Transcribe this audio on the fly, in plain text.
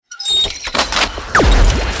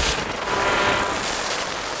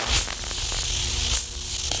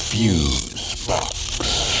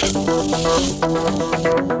Fusebox.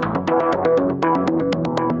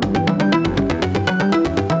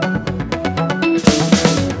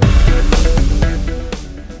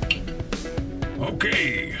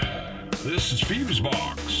 Okay, this is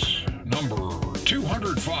Fusebox, number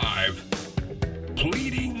 205,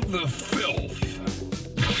 Pleading the Filth.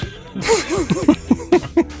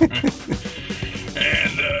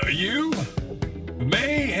 And you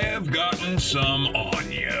may have gotten some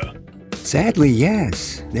on you. Sadly,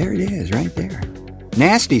 yes. There it is, right there.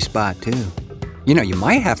 Nasty spot, too. You know, you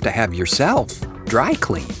might have to have yourself dry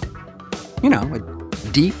cleaned. You know, a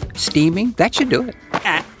deep steaming, that should do it.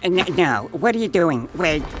 No, what are you doing?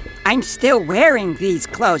 Wait, I'm still wearing these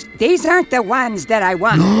clothes. These aren't the ones that I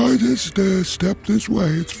want. No, just step this way.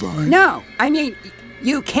 It's fine. No, I mean,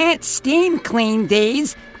 you can't steam clean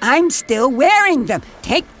these. I'm still wearing them.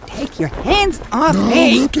 Take your hands off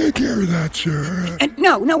me. We'll take care of that, sir.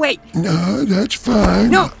 No, wait. No, that's fine.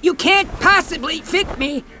 No, you can't possibly fit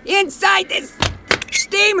me inside this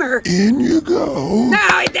steamer. In you go.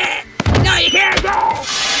 No, you can't go.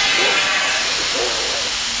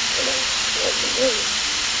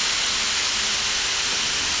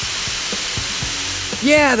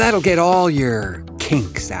 Yeah, that'll get all your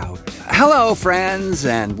kinks out. Hello, friends,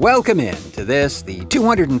 and welcome in to this, the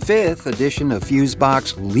 205th edition of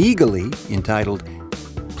Fusebox, legally entitled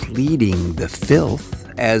Pleading the Filth,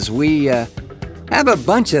 as we have a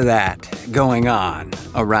bunch of that going on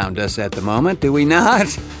around us at the moment, do we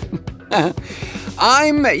not?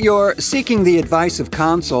 I'm your seeking the advice of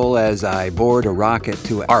counsel as I board a rocket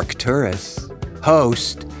to Arcturus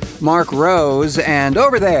host, Mark Rose, and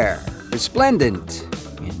over there, resplendent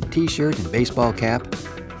in t-shirt and baseball cap,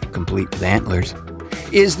 complete with antlers,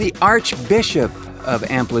 is the Archbishop of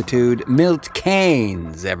Amplitude, Milt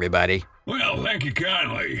Keynes, everybody. Well, thank you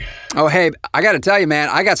kindly. Oh, hey, I gotta tell you, man,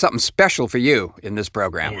 I got something special for you in this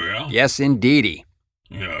program. Oh, yeah? Yes, indeedy.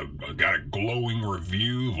 I got a glowing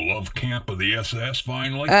review of Love Camp of the SS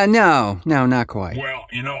finally? No, not quite. Well,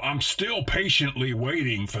 I'm still patiently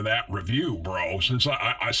waiting for that review, bro, since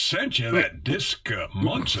I sent you that disc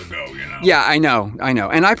months ago, Yeah, I know.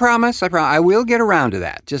 And I promise, I will get around to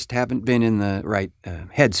that. Just haven't been in the right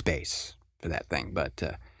headspace for that thing. But,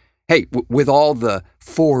 hey, with all the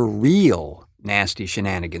for real nasty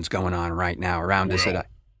shenanigans going on right now around us.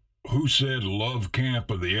 Who said Love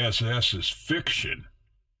Camp of the SS is fiction?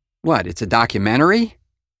 What, it's a documentary?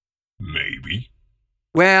 Maybe.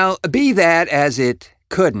 Well, be that as it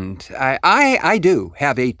couldn't, I do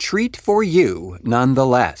have a treat for you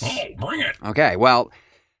nonetheless. Oh, bring it. Okay, well,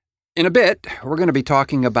 in a bit, we're going to be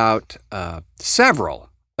talking about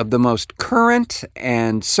several of the most current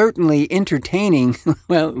and certainly entertaining,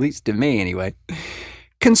 well, at least to me anyway,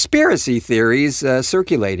 conspiracy theories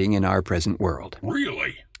circulating in our present world.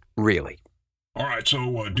 Really? Really. All right,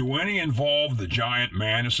 so do any involve the giant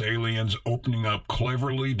Manus aliens opening up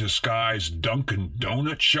cleverly disguised Dunkin'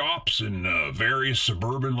 Donut shops in various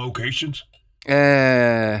suburban locations? Or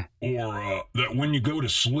that when you go to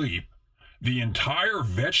sleep, the entire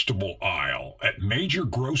vegetable aisle at major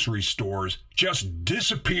grocery stores just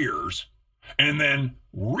disappears and then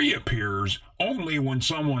reappears only when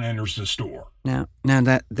someone enters the store. Now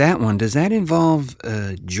that one, does that involve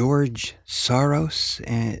George Soros?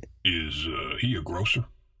 Is he a grocer?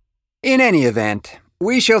 In any event,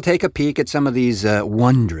 we shall take a peek at some of these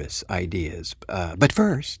wondrous ideas. But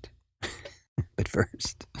first,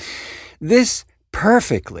 this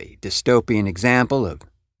perfectly dystopian example of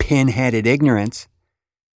pin-headed ignorance,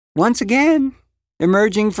 once again,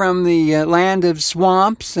 emerging from the land of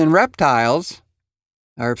swamps and reptiles,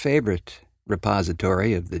 our favorite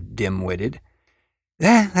repository of the dim-witted.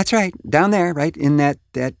 Yeah, that's right, down there, right in that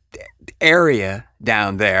area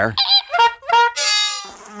down there.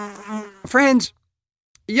 Friends,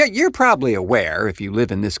 you're probably aware, if you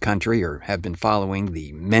live in this country or have been following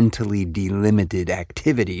the mentally delimited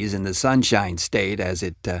activities in the Sunshine State as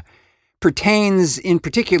it pertains in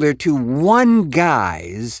particular to one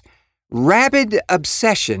guy's rabid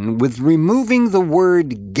obsession with removing the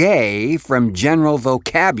word gay from general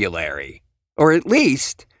vocabulary, or at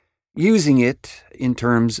least using it in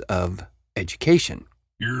terms of education.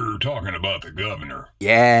 You're talking about the governor.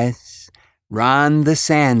 Yes, Ron the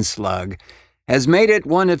Sandslug has made it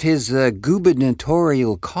one of his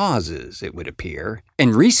gubernatorial causes, it would appear,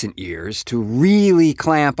 in recent years to really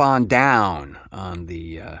clamp down on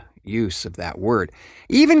the use of that word,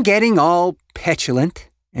 even getting all petulant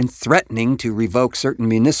and threatening to revoke certain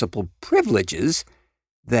municipal privileges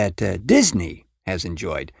that Disney has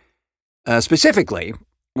enjoyed. Specifically,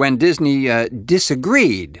 when Disney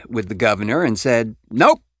disagreed with the governor and said,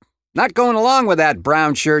 nope, Not going along with that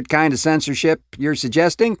brown shirt kind of censorship you're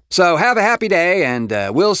suggesting. So have a happy day, and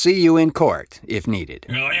we'll see you in court if needed.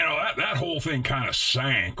 Well, that whole thing kind of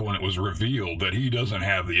sank when it was revealed that he doesn't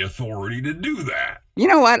have the authority to do that. You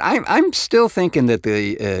know what? I'm still thinking that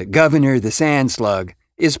the governor, the sand slug,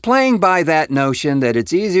 is playing by that notion that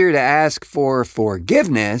it's easier to ask for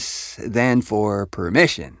forgiveness than for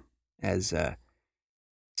permission.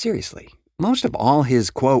 Seriously, most of all his,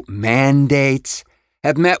 quote, mandates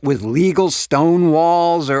have met with legal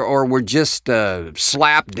stonewalls or were just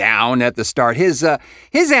slapped down at the start. His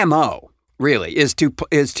MO, really, is to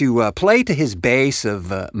play to his base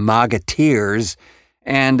of MAGA-teers,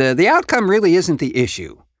 and the outcome really isn't the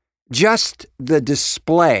issue. Just the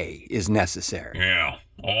display is necessary. Yeah,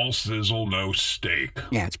 all sizzle, no steak.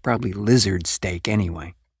 Yeah, it's probably lizard steak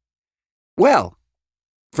anyway. Well,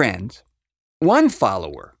 friends, one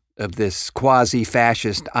follower of this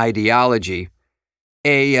quasi-fascist ideology,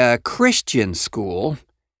 a Christian school,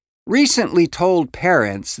 recently told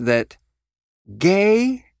parents that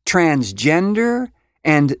gay, transgender,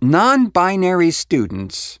 and non-binary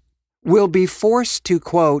students will be forced to,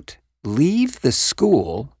 quote, leave the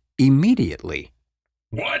school immediately.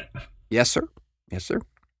 What? Yes, sir. Yes, sir.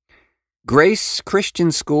 Grace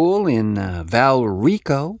Christian School in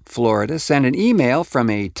Valrico, Florida, sent an email from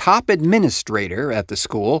a top administrator at the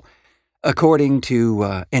school, according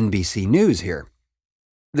to NBC News here.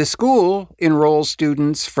 The school enrolls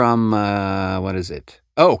students from,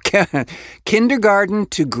 kindergarten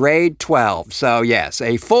to grade 12. So, yes,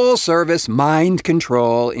 a full-service mind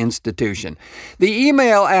control institution. The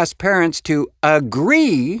email asked parents to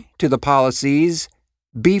agree to the policies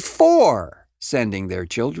before sending their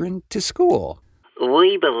children to school.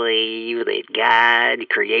 We believe that God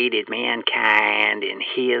created mankind in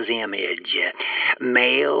His image,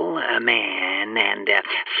 male a man and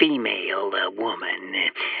female a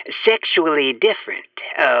woman, sexually different,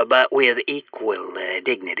 but with equal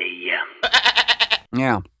dignity.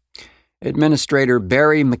 Yeah. Administrator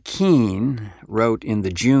Barry McKean wrote in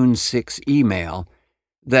the June 6 email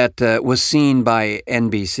that was seen by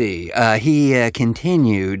NBC. He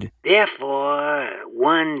continued, Therefore,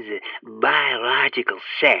 one's biological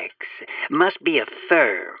sex must be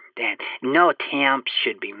affirmed, and no attempts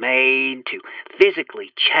should be made to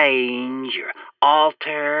physically change or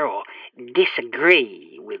alter or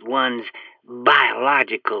disagree with one's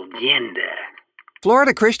biological gender.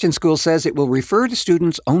 Florida Christian School says it will refer to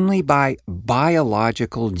students only by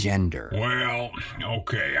biological gender. Well,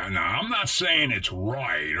 okay, now I'm not saying it's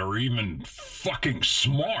right or even fucking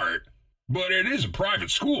smart, but it is a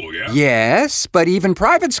private school, yeah? Yes, but even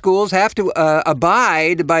private schools have to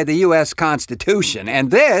abide by the U.S. Constitution,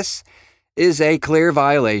 and this is a clear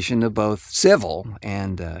violation of both civil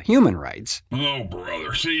and human rights. Oh,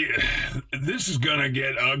 brother, see, this is gonna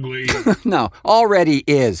get ugly. No, already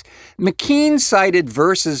is. McKean cited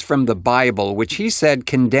verses from the Bible which he said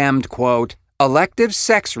condemned, quote, elective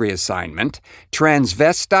sex reassignment,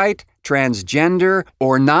 transvestite, transgender,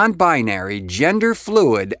 or non-binary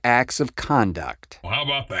gender-fluid acts of conduct. Well, how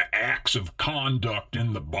about the acts of conduct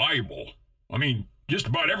in the Bible? I mean, just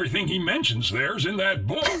about everything he mentions there's in that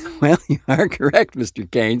book. Well, you are correct, Mr.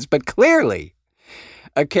 Keynes, but clearly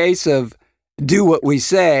a case of do what we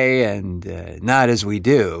say and not as we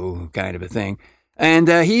do kind of a thing. And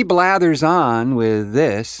he blathers on with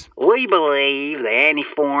this. We believe that any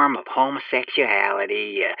form of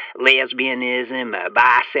homosexuality, lesbianism,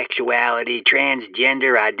 bisexuality,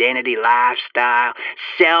 transgender identity, lifestyle,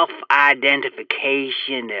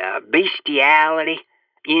 self-identification, bestiality,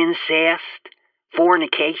 incest,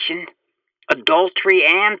 fornication, adultery,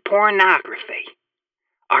 and pornography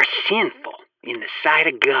are sinful in the sight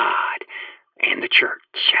of God and the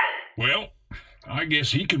church. Well, I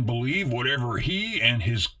guess he can believe whatever he and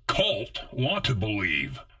his cult want to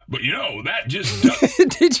believe. But that just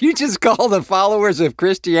Did you just call the followers of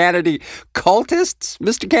Christianity cultists,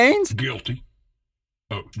 Mr. Keynes? Guilty.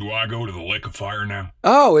 Oh, do I go to the lake of fire now?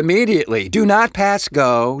 Oh, immediately. Do not pass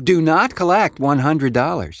go. Do not collect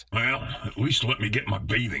 $100. Well, at least let me get my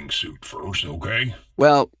bathing suit first, okay?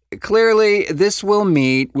 Well, clearly this will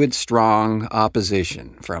meet with strong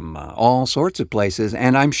opposition from all sorts of places,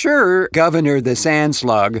 and I'm sure Governor the Sand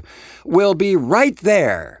Slug will be right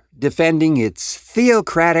there defending its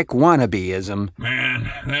theocratic wannabeism.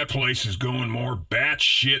 Man, that place is going more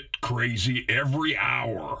batshit crazy every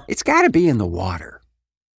hour. It's got to be in the water.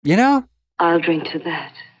 You know? I'll drink to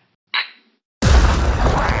that.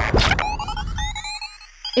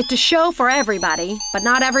 It's a show for everybody, but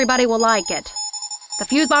not everybody will like it.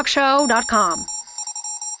 TheFuseboxShow.com.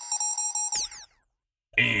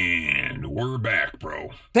 And we're back, bro.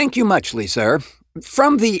 Thank you muchly, sir.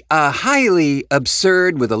 From the highly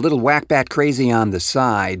absurd with a little whack-bat crazy on the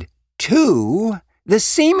side to the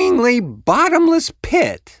seemingly bottomless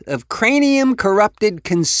pit of cranium-corrupted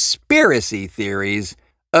conspiracy theories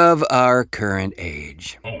of our current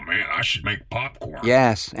age. Oh, man, I should make popcorn.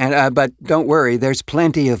 Yes, and but don't worry, there's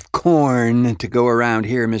plenty of corn to go around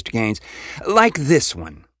here, Mr. Gaines. Like this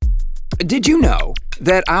one. Did you know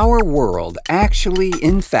that our world actually,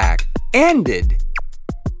 in fact, ended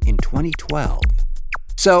in 2012?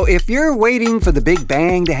 So if you're waiting for the Big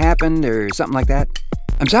Bang to happen or something like that,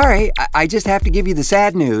 I'm sorry, I just have to give you the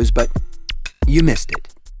sad news, but you missed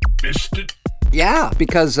it. Missed it? Yeah,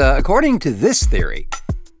 because according to this theory,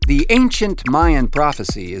 the ancient Mayan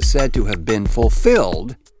prophecy is said to have been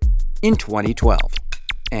fulfilled in 2012.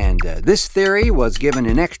 And this theory was given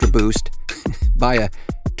an extra boost by a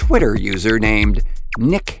Twitter user named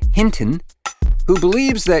Nick Hinton, who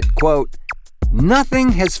believes that, quote,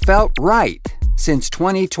 nothing has felt right since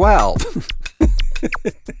 2012.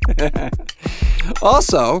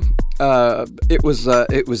 Also, it was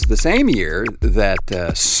the same year that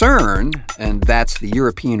CERN, and that's the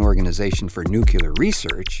European Organization for Nuclear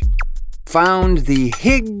Research, found the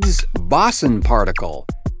Higgs boson particle.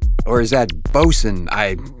 Or is that boson?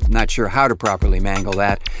 I'm not sure how to properly mangle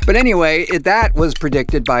that. But anyway, that was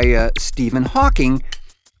predicted by Stephen Hawking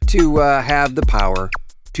to have the power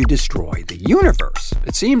to destroy the universe.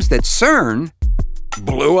 It seems that CERN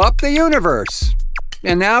blew up the universe.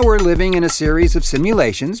 And now we're living in a series of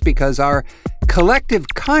simulations because our collective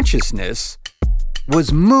consciousness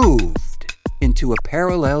was moved into a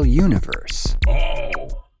parallel universe. Oh.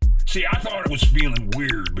 See, I thought it was feeling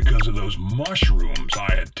weird because of those mushrooms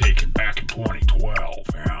I had taken back in 2012,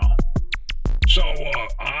 yeah. So,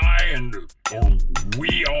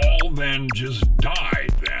 we all then just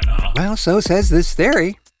died then, huh? Well, so says this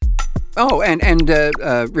theory. Oh, and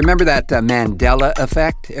remember that Mandela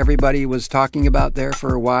effect everybody was talking about there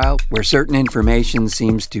for a while, where certain information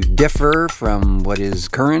seems to differ from what is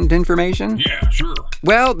current information? Yeah, sure.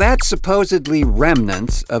 Well, that's supposedly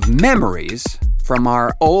remnants of memories from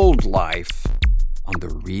our old life on the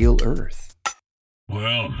real Earth.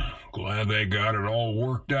 Well, glad they got it all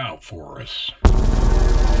worked out for us.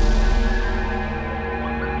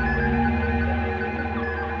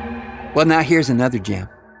 Well, now here's another gem.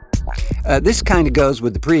 This kind of goes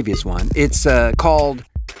with the previous one. It's called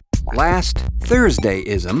Last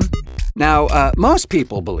Thursday-ism. Now, most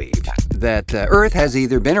people believe that Earth has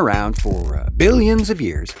either been around for billions of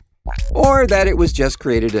years or that it was just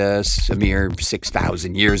created a mere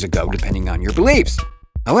 6,000 years ago, depending on your beliefs.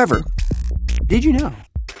 However, did you know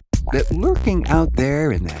that lurking out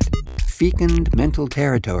there in that fecund mental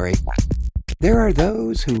territory, there are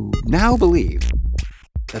those who now believe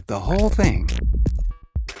that the whole thing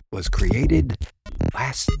was created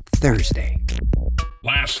last Thursday.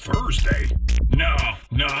 Last Thursday? No,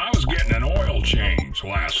 I was getting an oil change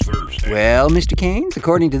last Thursday. Well, Mr. Keynes,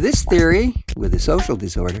 according to this theory with a social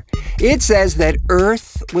disorder, it says that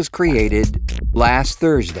Earth was created last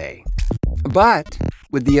Thursday, but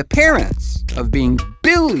with the appearance of being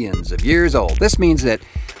billions of years old. This means that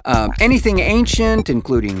anything ancient,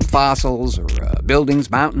 including fossils or buildings,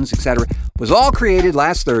 mountains, etc., was all created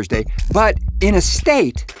last Thursday, but in a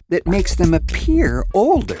state that makes them appear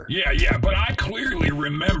older. Yeah, but I clearly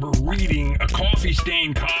remember reading a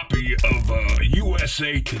coffee-stained copy of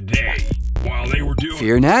USA Today while they were doing...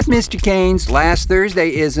 Fear not, Mr. Keynes. Last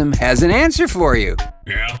Thursday-ism has an answer for you.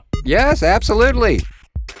 Yeah? Yes, absolutely.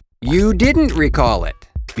 You didn't recall it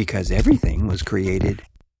because everything was created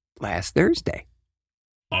last Thursday.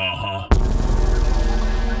 Uh-huh.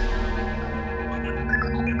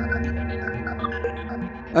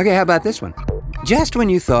 Okay, how about this one? Just when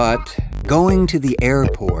you thought going to the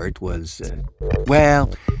airport was,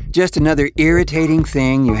 just another irritating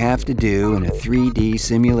thing you have to do in a 3D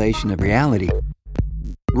simulation of reality,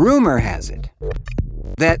 rumor has it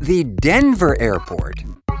that the Denver airport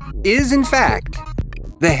is, in fact,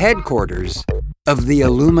 the headquarters of the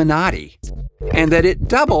Illuminati, and that it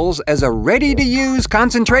doubles as a ready-to-use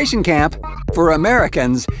concentration camp for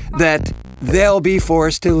Americans that they'll be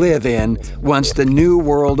forced to live in once the New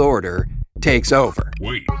World Order takes over.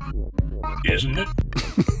 Wait, isn't it?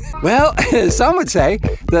 Well, some would say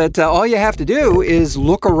that all you have to do is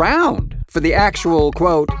look around for the actual,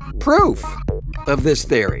 quote, proof of this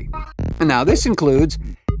theory. Now, this includes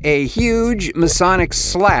a huge Masonic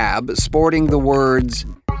slab sporting the words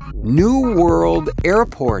New World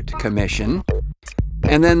Airport Commission.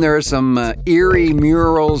 And then there are some eerie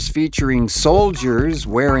murals featuring soldiers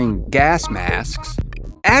wearing gas masks.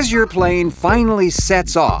 As your plane finally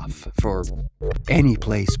sets off for any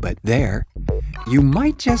place but there, you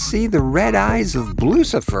might just see the red eyes of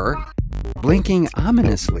Lucifer blinking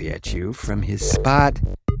ominously at you from his spot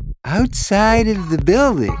outside of the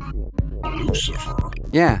building. Lucifer?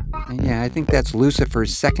 Yeah, I think that's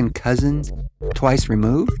Lucifer's second cousin, twice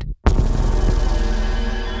removed.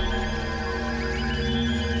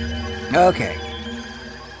 Okay,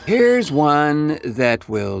 here's one that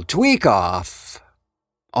will tweak off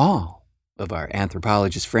all of our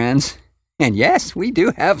anthropologist friends. And yes, we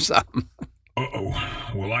do have some.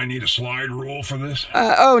 Uh-oh. Will I need a slide rule for this?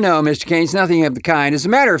 Oh no, Mr. Keynes, nothing of the kind. As a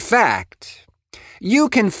matter of fact, you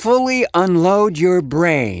can fully unload your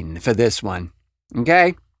brain for this one.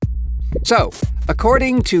 Okay? So,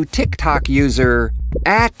 according to TikTok user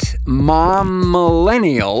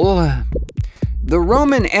 @mommillennial, the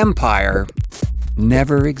Roman Empire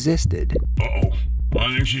never existed. Uh-oh.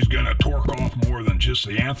 I think she's gonna torque off more than just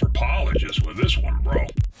the anthropologist with this one, bro.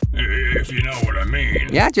 If you know what I mean.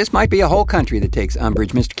 Yeah, it just might be a whole country that takes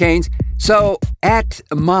umbrage, Mr. Keynes. So,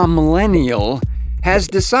 @mommillennial has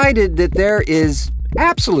decided that there is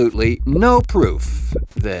absolutely no proof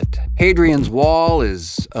that Hadrian's Wall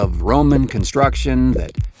is of Roman construction,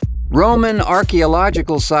 that Roman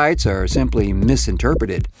archaeological sites are simply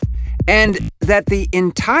misinterpreted, and that the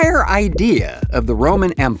entire idea of the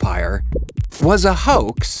Roman Empire was a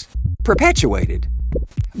hoax perpetuated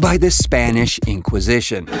by the Spanish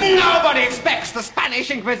Inquisition. Nobody expects the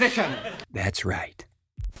Spanish Inquisition! That's right.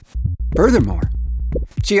 Furthermore,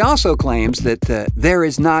 she also claims that there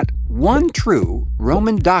is not one true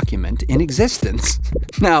Roman document in existence.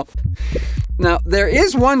 Now, there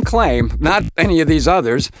is one claim, not any of these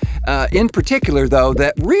others, in particular, though,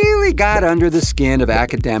 that really got under the skin of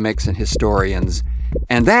academics and historians,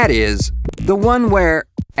 and that is the one where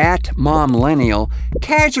 @mommillennial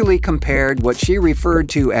casually compared what she referred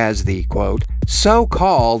to as the, quote,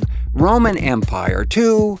 so-called Roman Empire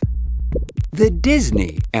to the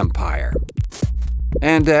Disney Empire.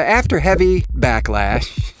 And after heavy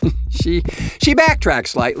backlash, she backtracked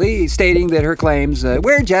slightly, stating that her claims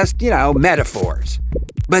were just, metaphors,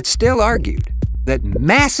 but still argued that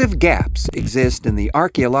massive gaps exist in the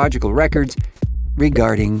archaeological records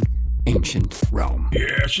regarding ancient Rome.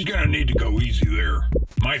 Yeah, she's gonna need to go easy there.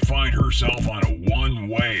 Might find herself on a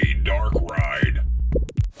one-way dark ride.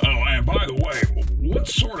 Oh, and by the way, what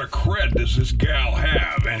sort of cred does this gal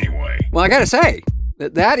have anyway? Well, I gotta say,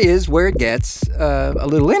 that is where it gets a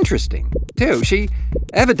little interesting, too. She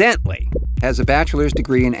evidently has a bachelor's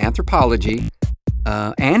degree in anthropology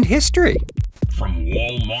and history. From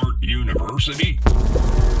Walmart University?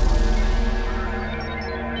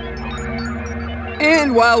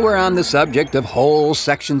 And while we're on the subject of whole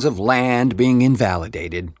sections of land being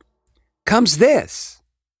invalidated, comes this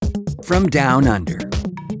from Down Under.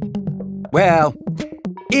 Well,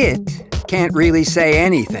 it can't really say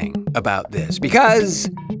anything about this because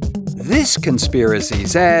this conspiracy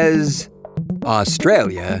says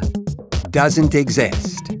Australia doesn't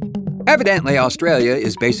exist. Evidently, Australia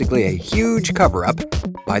is basically a huge cover-up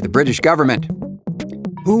by the British government,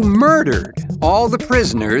 who murdered all the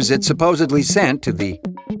prisoners it supposedly sent to the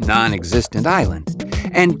non-existent island.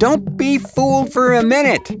 And don't be fooled for a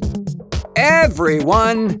minute.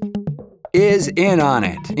 Everyone is in on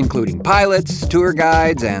it, including pilots, tour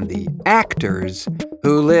guides, and the actors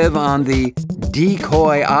who live on the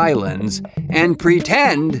decoy islands and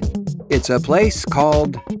pretend it's a place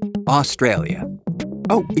called Australia.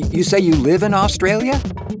 Oh, you say you live in Australia?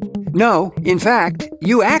 No, in fact,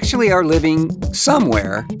 you actually are living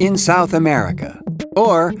somewhere in South America,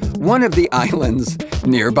 or one of the islands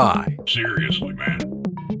nearby. Seriously, man.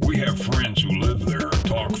 We have friends who live there and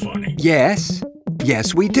talk funny. Yes,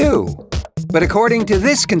 we do. But according to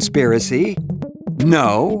this conspiracy,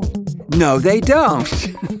 no, they don't.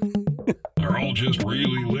 They're all just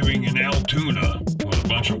really living in Altoona with a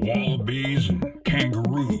bunch of wallabies and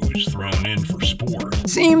kangaroos thrown in for sport.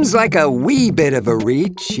 Seems like a wee bit of a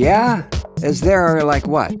reach, yeah? As there are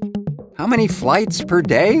what? How many flights per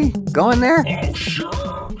day going there? Oh,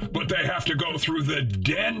 sure. But they have to go through the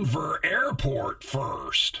Denver airport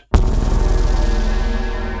first.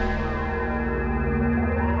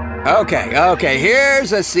 Okay,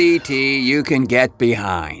 here's a CT you can get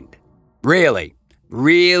behind. Really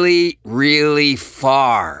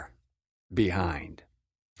far behind.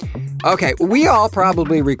 Okay, we all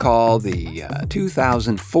probably recall the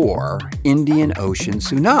 2004 Indian Ocean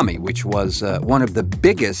tsunami, which was one of the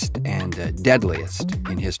biggest and deadliest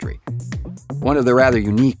in history. One of the rather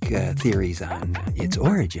unique theories on its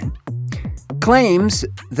origin claims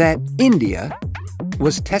that India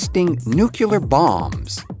was testing nuclear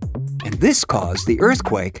bombs, and this caused the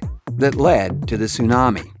earthquake that led to the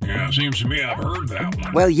tsunami. Yeah, seems to me I've heard that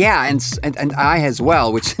one. Well, yeah, and I as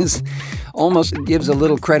well, which is almost gives a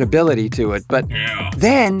little credibility to it. But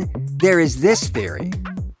then there is this theory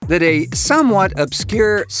that a somewhat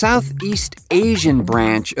obscure Southeast Asian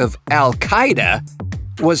branch of Al-Qaeda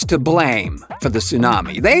was to blame for the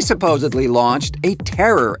tsunami. They supposedly launched a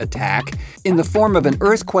terror attack in the form of an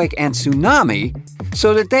earthquake and tsunami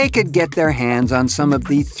so that they could get their hands on some of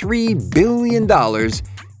the $3 billion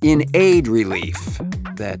in aid relief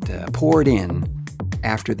that poured in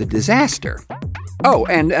after the disaster. Oh,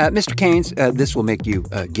 and Mr. Keynes, this will make you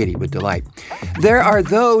giddy with delight. There are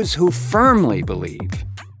those who firmly believe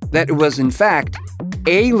that it was in fact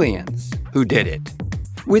aliens who did it,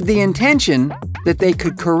 with the intention that they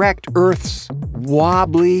could correct Earth's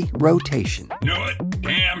wobbly rotation. Knew it.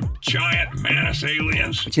 Damn giant menace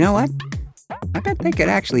aliens. But you know what? I bet they could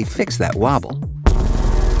actually fix that wobble.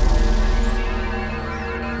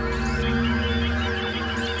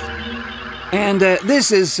 And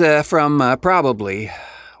this is from probably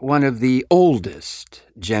one of the oldest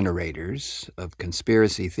generators of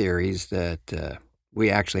conspiracy theories that we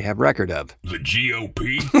actually have record of. The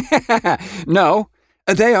GOP? No.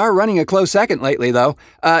 They are running a close second lately, though.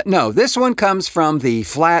 No, this one comes from the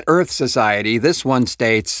Flat Earth Society. This one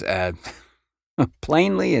states,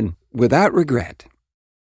 plainly and without regret,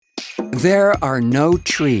 there are no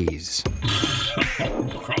trees.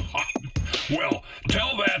 Well,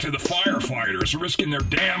 tell that to the firefighters risking their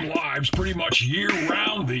damn lives pretty much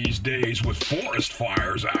year-round these days with forest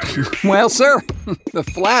fires out here. Well, sir, the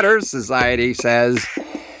Flat Earth Society says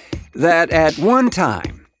that at one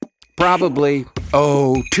time, probably,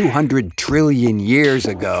 200 trillion years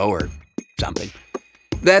ago or something,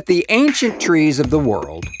 that the ancient trees of the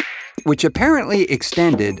world, which apparently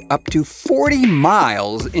extended up to 40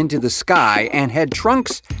 miles into the sky and had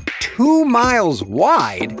trunks 2 miles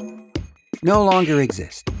wide, no longer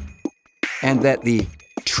exist. And that the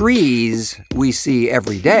trees we see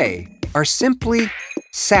every day are simply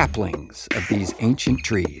saplings of these ancient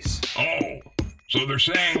trees. Oh, so they're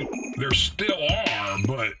saying there still are,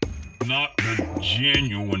 but not the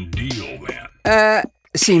genuine deal, then.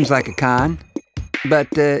 Seems like a con. But,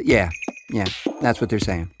 yeah, that's what they're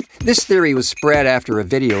saying. This theory was spread after a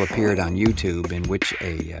video appeared on YouTube in which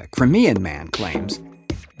a Crimean man claims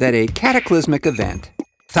that a cataclysmic event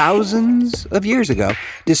thousands of years ago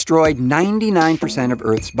destroyed 99% of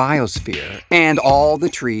Earth's biosphere and all the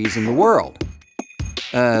trees in the world.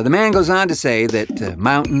 The man goes on to say that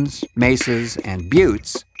mountains, mesas, and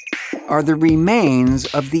buttes are the remains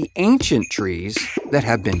of the ancient trees that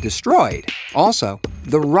have been destroyed. Also,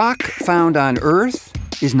 the rock found on Earth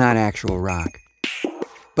is not actual rock,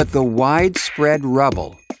 but the widespread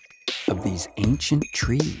rubble of these ancient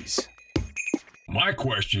trees. My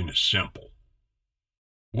question is simple.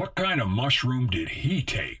 What kind of mushroom did he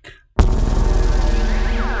take?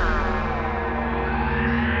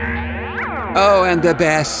 Oh, and the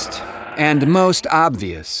best and most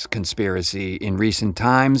obvious conspiracy in recent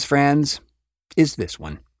times, friends, is this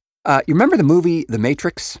one. You remember the movie The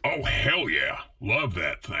Matrix? Oh, hell yeah. Love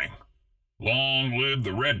that thing. Long live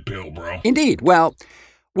the red pill, bro. Indeed. Well,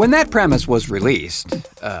 when that premise was released,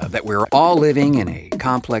 that we're all living in a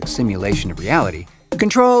complex simulation of reality,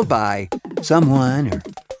 controlled by someone or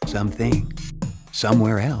something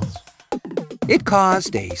somewhere else, it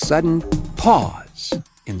caused a sudden pause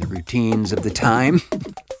in the routines of the time,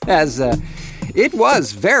 as it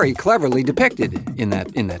was very cleverly depicted in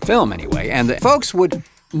that film anyway, and the folks would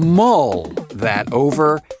mull that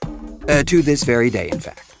over to this very day, in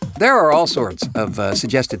fact. There are all sorts of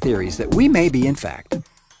suggested theories that we may be, in fact,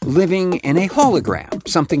 living in a hologram,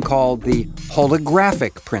 something called the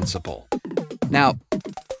holographic principle. Now,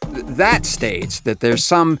 that states that there's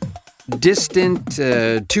some distant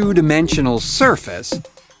two-dimensional surface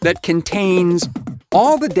that contains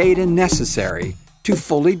all the data necessary to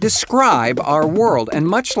fully describe our world. And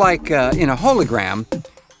much like in a hologram,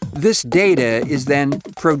 this data is then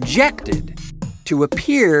projected to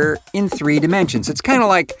appear in 3 dimensions. It's kind of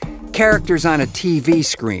like characters on a TV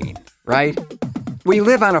screen, right? We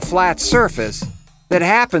live on a flat surface that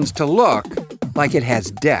happens to look like it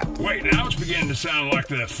has depth. Wait, now it's beginning to sound like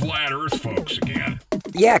the flat earth folks again.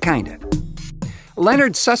 Yeah, kinda.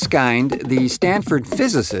 Leonard Susskind, the Stanford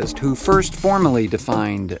physicist who first formally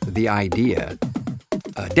defined the idea,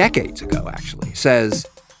 decades ago actually, says,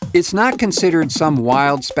 it's not considered some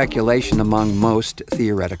wild speculation among most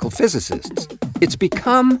theoretical physicists. It's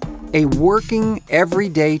become a working,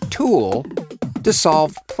 everyday tool to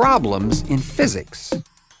solve problems in physics.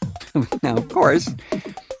 Now, of course,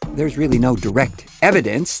 there's really no direct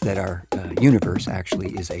evidence that our universe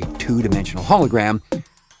actually is a two-dimensional hologram,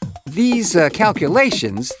 these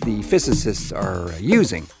calculations the physicists are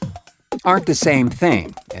using aren't the same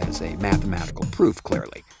thing as a mathematical proof,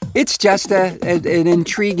 clearly. It's just an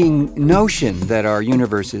intriguing notion that our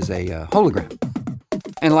universe is a hologram.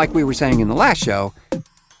 And like we were saying in the last show,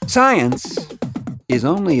 science is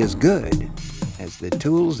only as good as the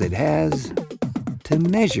tools it has to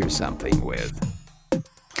measure something with.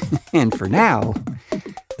 And for now,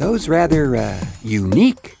 those rather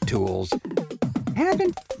unique tools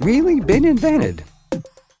haven't really been invented.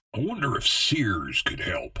 I wonder if Sears could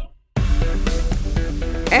help.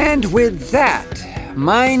 And with that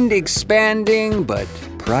mind-expanding but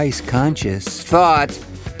price-conscious thought,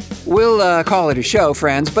 we'll call it a show,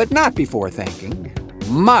 friends, but not before thanking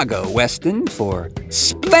Mago Weston for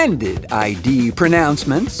splendid ID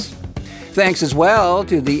pronouncements. Thanks as well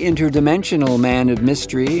to the interdimensional man of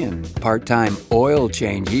mystery and part-time oil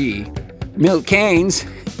changee, Milt Keynes,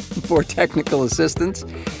 for technical assistance,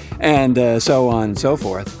 and so on and so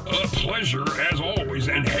forth. A pleasure, as always.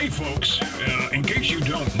 And hey, folks, in case you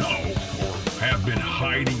don't know, or have been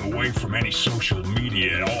hiding away from any social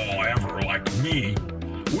media at all ever, like me,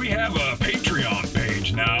 we have a Patreon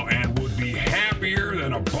page now and would be happier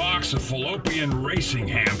than a box of fallopian racing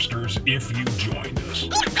hamsters if you joined us.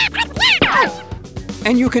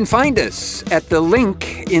 And you can find us at the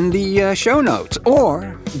link in the show notes,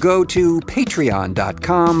 or go to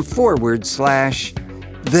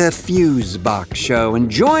patreon.com/The Fusebox Show and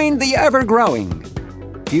join the ever-growing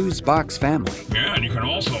Fusebox family. Yeah, and you can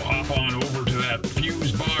also hop on over to that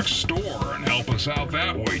Fusebox store and help us out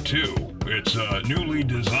that way, too. It's newly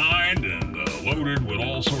designed and loaded with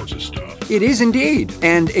all sorts of stuff. It is indeed,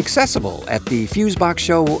 and accessible at the Fusebox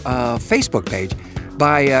Show Facebook page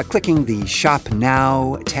by clicking the Shop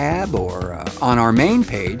Now tab, or on our main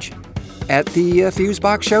page at the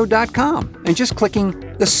fuseboxshow.com and just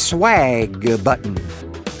clicking the swag button.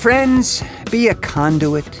 Friends, be a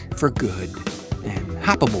conduit for good and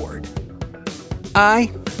hop aboard. I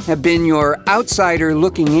have been your outsider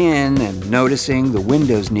looking in and noticing the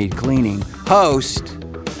windows need cleaning host,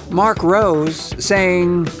 Mark Rose,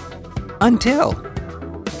 saying, until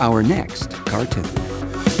our next cartoon.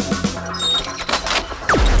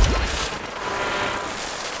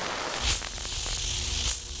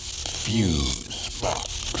 Fusebox.